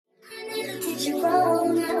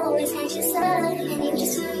always had your side, and you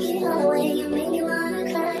just took it all away. You made me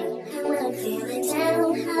wanna cry. And when I'm feeling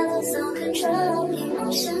down, I lose all control.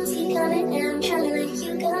 Emotions keep coming down, trying to let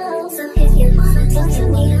you go. So if you wanna talk to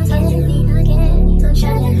me again, don't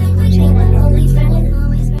try to hide my dream. I'm always right,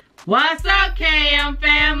 always right. What's up, KM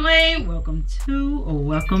family?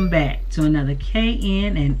 Welcome back to another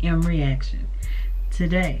KN and M reaction.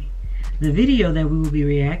 Today, the video that we will be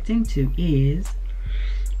reacting to is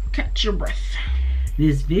Catch Your Breath.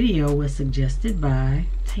 This video was suggested by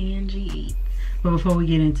Tangy. But before we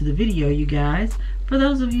get into the video, you guys, for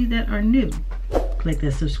those of you that are new, click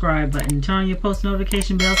that subscribe button, turn on your post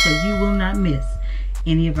notification bell so you will not miss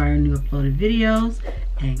any of our new uploaded videos,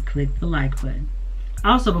 and click the like button.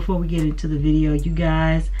 Also, before we get into the video, you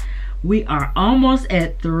guys, we are almost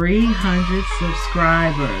at 300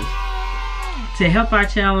 subscribers. To help our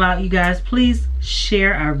channel out, you guys, please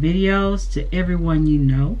share our videos to everyone you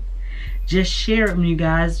know. Just share them, you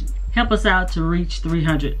guys. Help us out to reach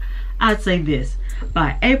 300. I'd say this,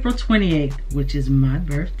 by April 28th, which is my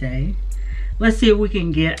birthday, let's see if we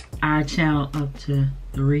can get our channel up to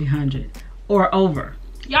 300 or over.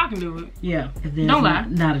 Y'all can do it. Yeah. If Don't lie.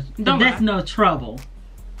 That's no trouble.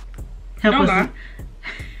 Help us.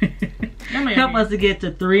 Help us to get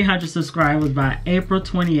to 300 subscribers by April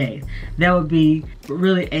 28th. That would be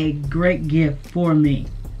really a great gift for me.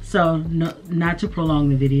 So, not to prolong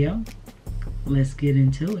the video, let's get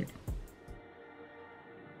into it.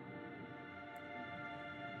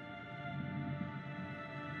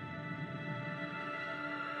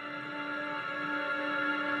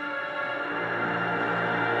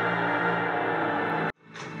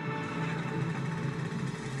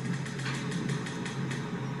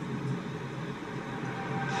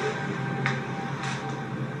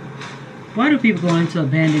 Why do people go into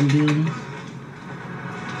abandoned buildings?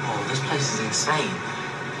 Oh, this place is insane.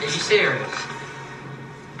 Is you serious?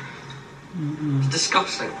 It's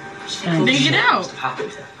disgusting. Then get out. Must have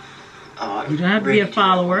happened here. Oh, You don't have to be a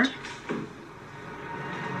follower.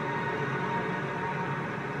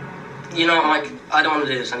 You know what, Mike? I don't want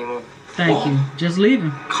to do this anymore. Thank you. Just leave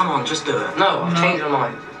him. Come on, just do it. No, I've changed my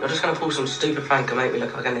mind. You're just going to pull some stupid prank and make me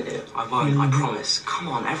look like an idiot. I won't, I promise. Come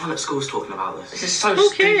on, everyone at school's talking about this. This is so Who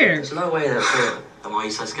stupid. cares? There's no way that it's real. Then why are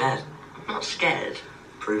you so scared? I'm not scared.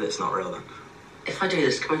 Prove it's not real then. If I do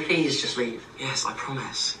this, can we please just leave? Yes, I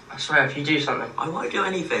promise. I swear, if you do something. I won't do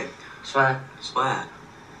anything. Swear. Swear.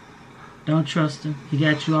 Don't trust him. He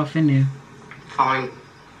got you off in there. Fine.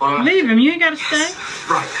 Leave him. You ain't got to stay.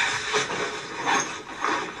 Right.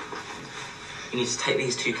 You need to take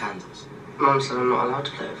these 2 candles. Mum said I'm not allowed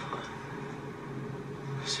to play with fire.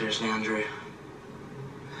 Seriously, Andrew?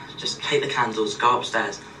 Just take the candles, go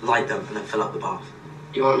upstairs, light them, and then fill up the bath.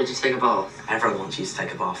 You want me to take a bath? Everyone wants you to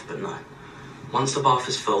take a bath, but no. Once the bath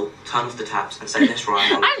is full, turn off the taps and say this right.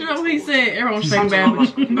 I know he said everyone's saying bad,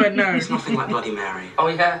 but no. It's nothing like Bloody Mary. Oh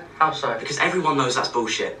yeah? How so? Because everyone knows that's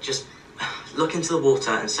bullshit. Just look into the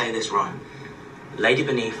water and say this rhyme. Lady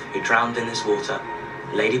beneath who drowned in this water.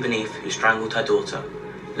 Lady beneath who strangled her daughter.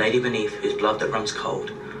 Lady beneath whose blood that runs cold.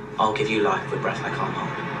 I'll give you life with breath I can't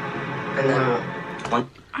hold. And then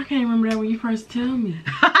I can't remember that when you first tell me.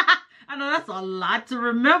 I know that's a lot to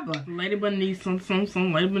remember. Lady beneath some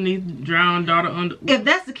lady beneath drowned daughter under. If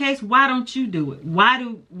that's the case, why don't you do it? Why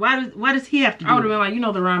does he have to do it? I would have been like, you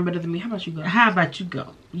know the rhyme better than me. How about you go? How about you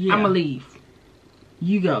go? Yeah. I'ma leave.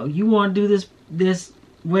 You go. You want to do this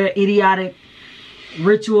idiotic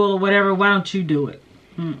ritual or whatever? Why don't you do it?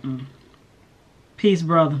 Peace,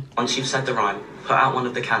 brother. Once you've said the rhyme, put out one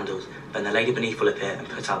of the candles, then the lady beneath will appear and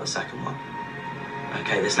put out the second one.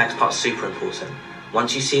 Okay, this next part's super important.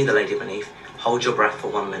 Once you see the lady beneath, hold your breath for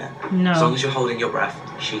 1 minute. No. As long as you're holding your breath,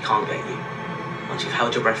 she can't get you. Once you've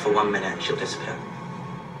held your breath for 1 minute, she'll disappear.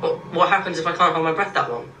 What happens if I can't hold my breath that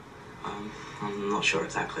long? I'm not sure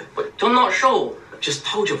exactly. But you're not sure? Just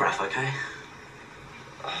hold your breath, okay?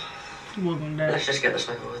 Let's just get this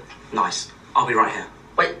over with. Nice. I'll be right here.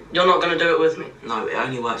 Wait, you're not going to do it with me? No, it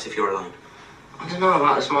only works if you're alone. I don't know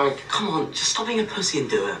about this, Mike. Come on, just stop being a pussy and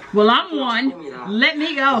do it. Well, I'm one. Let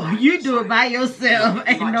me go. You do it by yourself.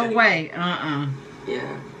 Ain't no way.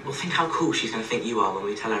 Yeah. Well, think how cool she's going to think you are when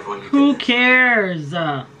we tell everyone you did Who it. cares?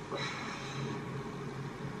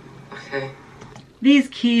 Okay. These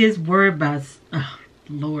kids worry about...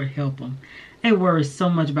 Lord help them. They worry so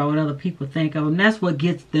much about what other people think of them. That's what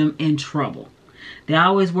gets them in trouble. They're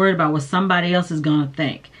always worried about what somebody else is going to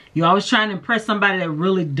think. You're always trying to impress somebody that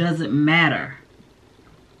really doesn't matter.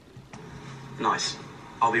 Nice.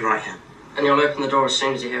 I'll be right here. And you'll open the door as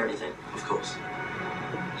soon as you hear anything? Of course.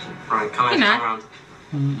 Right, come around.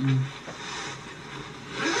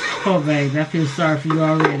 Poor babe, I feel sorry for you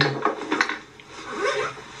already.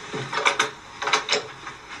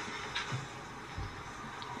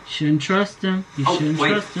 shouldn't trust him. You shouldn't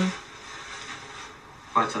trust him.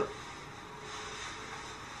 Lighter.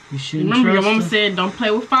 You shouldn't Remember, your trust mama him. said don't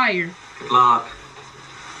play with fire. Good luck.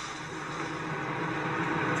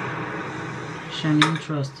 Shouldn't even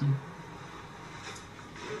trust him.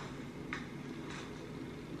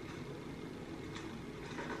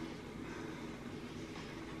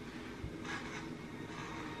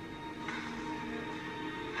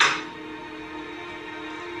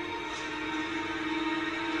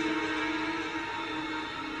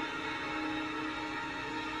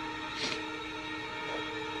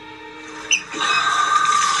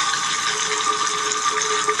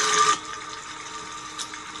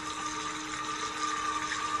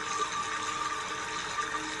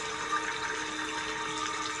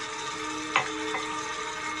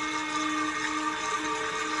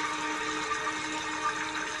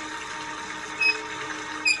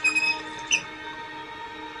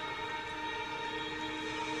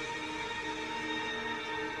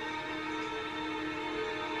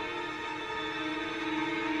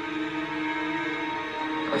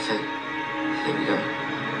 Okay, here we go.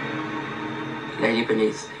 Lady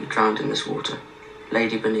beneath who drowned in this water.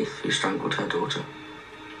 Lady beneath who strangled her daughter.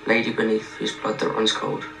 Lady beneath whose blood that runs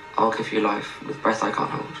cold. I'll give you life with breath I can't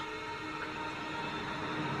hold.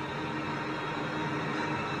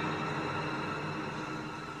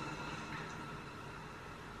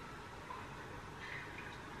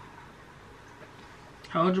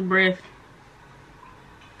 Hold your breath.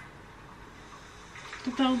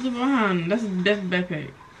 What the hell's behind? That's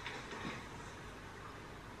backpack.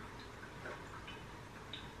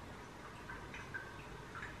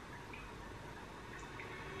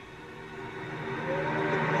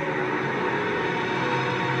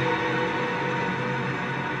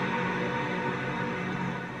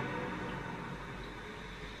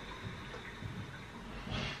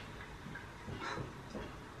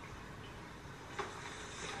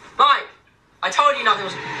 Mike! I told you nothing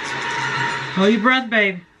was... Hold your breath,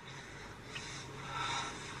 baby.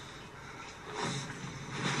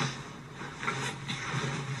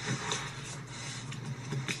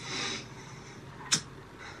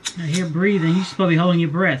 I hear breathing. You're supposed to be holding your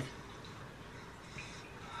breath.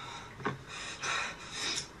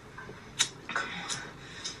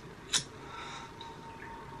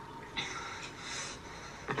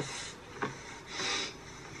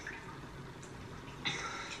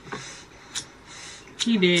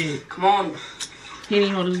 He did. Come on. He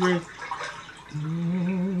didn't hold his breath.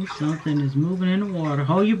 Oh, something is moving in the water.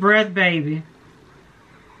 Hold your breath, baby.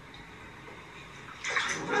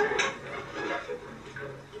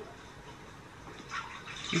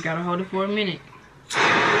 You gotta hold it for a minute.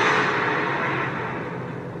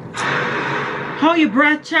 Hold your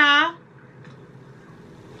breath, child.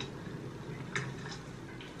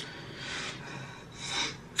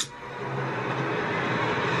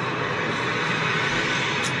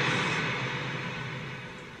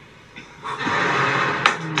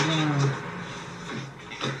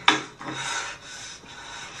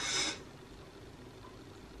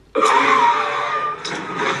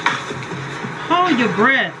 Hold your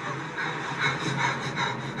breath.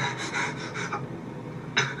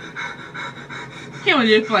 He only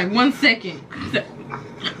did it for like 1 second.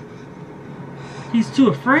 He's too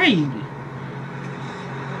afraid.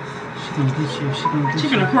 She's gonna get you. She's gonna get She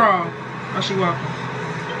you. gonna crawl while she walking.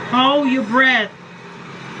 Hold your breath.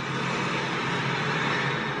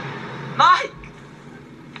 Mike!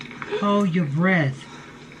 Hold your breath.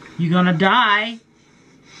 You're gonna die.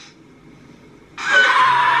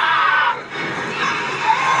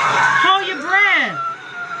 Hold your breath.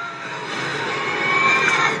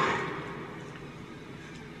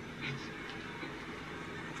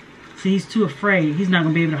 See, he's too afraid. He's not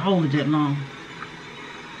gonna be able to hold it that long.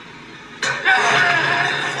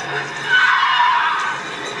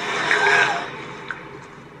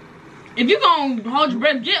 If you gonna hold your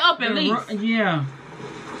breath, get up at least. Yeah.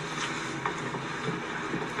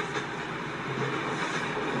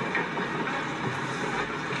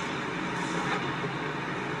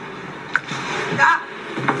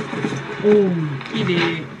 Oh, He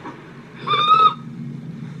did.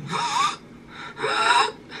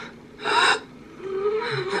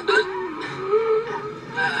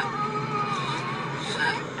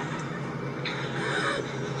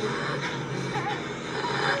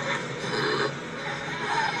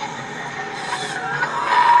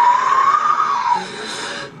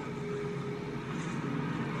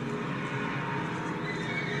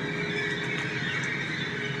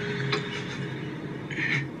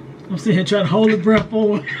 I'm sitting here trying to hold the breath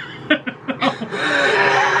forward. Get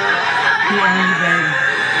on you, baby.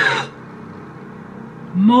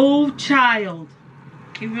 Move, child.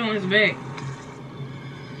 Keep it on his back.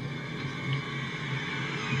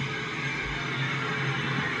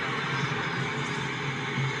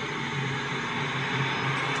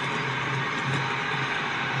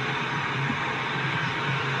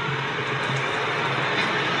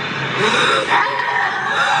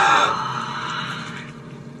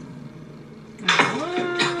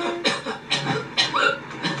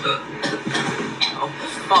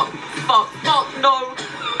 No!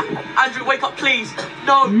 Andrew, wake up, please!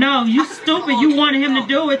 No! No, you stupid. You wanted him to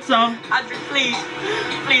do it, so. Andrew, please!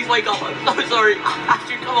 Please wake up. I'm so sorry.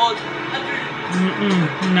 Andrew, come on.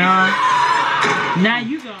 Andrew. No. Now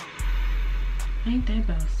you go. Ain't that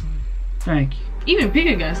about something? Thank you. Even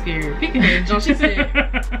Pika got scared. Pika had John. She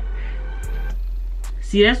said.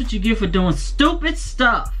 See, that's what you get for doing stupid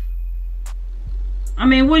stuff. I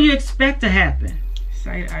mean, what do you expect to happen?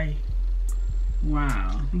 Side eye.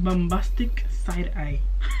 Wow. Bombastic side eye.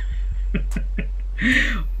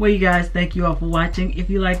 Well, you guys, thank you all for watching. If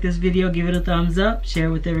you like this video, give it a thumbs up. Share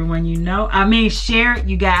it with everyone you know. I mean, share it,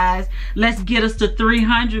 you guys. Let's get us to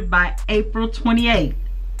 300 by April 28th.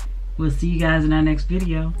 We'll see you guys in our next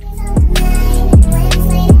video.